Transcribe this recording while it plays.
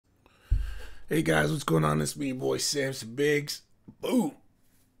Hey guys, what's going on? It's me, your boy Samson Biggs. Boom,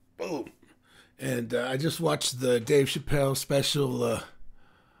 boom. And I just watched the Dave Chappelle special,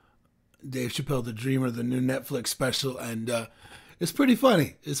 Dave Chappelle the Dreamer, the new Netflix special, and it's pretty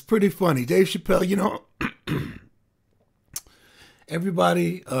funny. It's pretty funny. Dave Chappelle,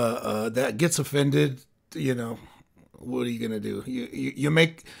 everybody that gets offended, what are you gonna do? You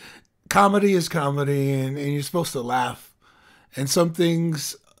make comedy is comedy, and you're supposed to laugh. And some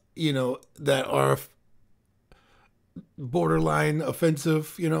things, that are borderline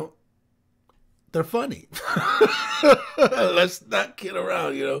offensive, they're funny. Let's not kid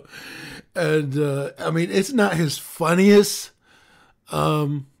around. And I mean, it's not his funniest.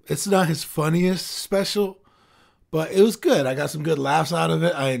 It's not his funniest special, but it was good. I got some good laughs out of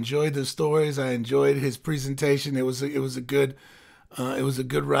it. I enjoyed the stories. I enjoyed his presentation. It was a good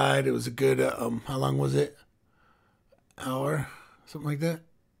ride. It was a good. How long was it? Hour, something like that.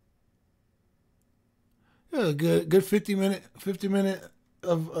 Yeah, a good 50 minute of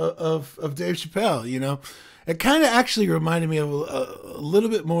Dave Chappelle. It kind of actually reminded me of a little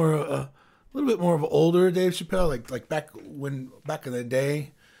bit more of older Dave Chappelle, like back in the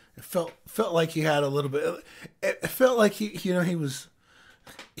day. It felt like he had a little bit. It felt like he was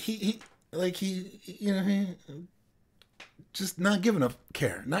he just not giving a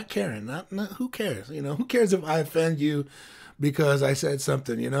care, not caring, not who cares, who cares if I offend you because I said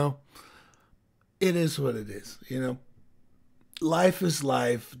something, It is what it is, Life is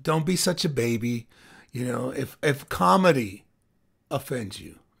life. Don't be such a baby, If comedy offends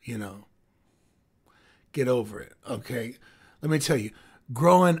you, get over it, okay? Let me tell you,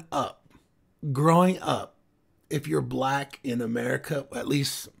 growing up, if you're black in America, at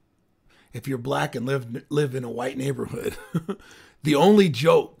least if you're black and live in a white neighborhood, the only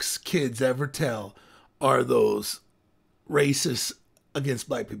jokes kids ever tell are those racist against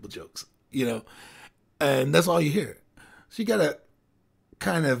black people jokes, and that's all you hear. So you gotta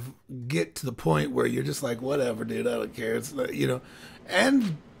kind of get to the point where you're just like, whatever, dude, I don't care. It's like,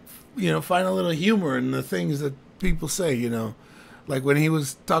 and find a little humor in the things that people say, like when he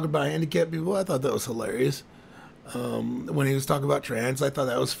was talking about handicapped people, I thought that was hilarious. When he was talking about trans, I thought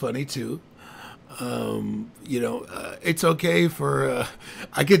that was funny too. It's okay for.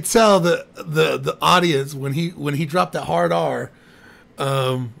 I could tell the audience when he dropped that hard R,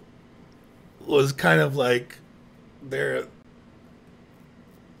 was kind of like they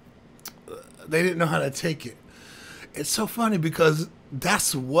didn't know how to take it. It's so funny because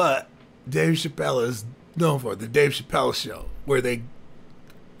that's what Dave Chappelle is known for, the Dave Chappelle show, where they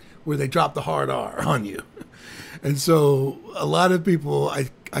drop the hard R on you. And so a lot of people,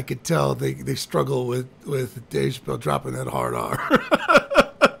 I could tell they struggle with Dave Chappelle dropping that hard R.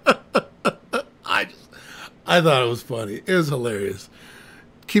 I thought it was funny. It was hilarious.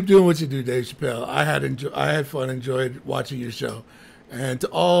 Keep doing what you do, Dave Chappelle. I had fun, enjoyed watching your show. And to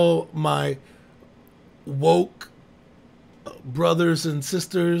all my woke brothers and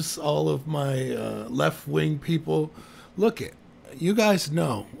sisters, all of my left-wing people, look it. You guys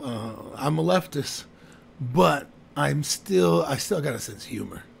know I'm a leftist, but I still got a sense of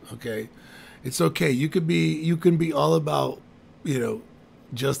humor. Okay, it's okay. You can be all about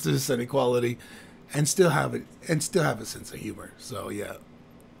justice and equality, and still have a sense of humor. So yeah,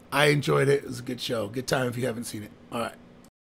 I enjoyed it. It was a good show. Good time if you haven't seen it. All right.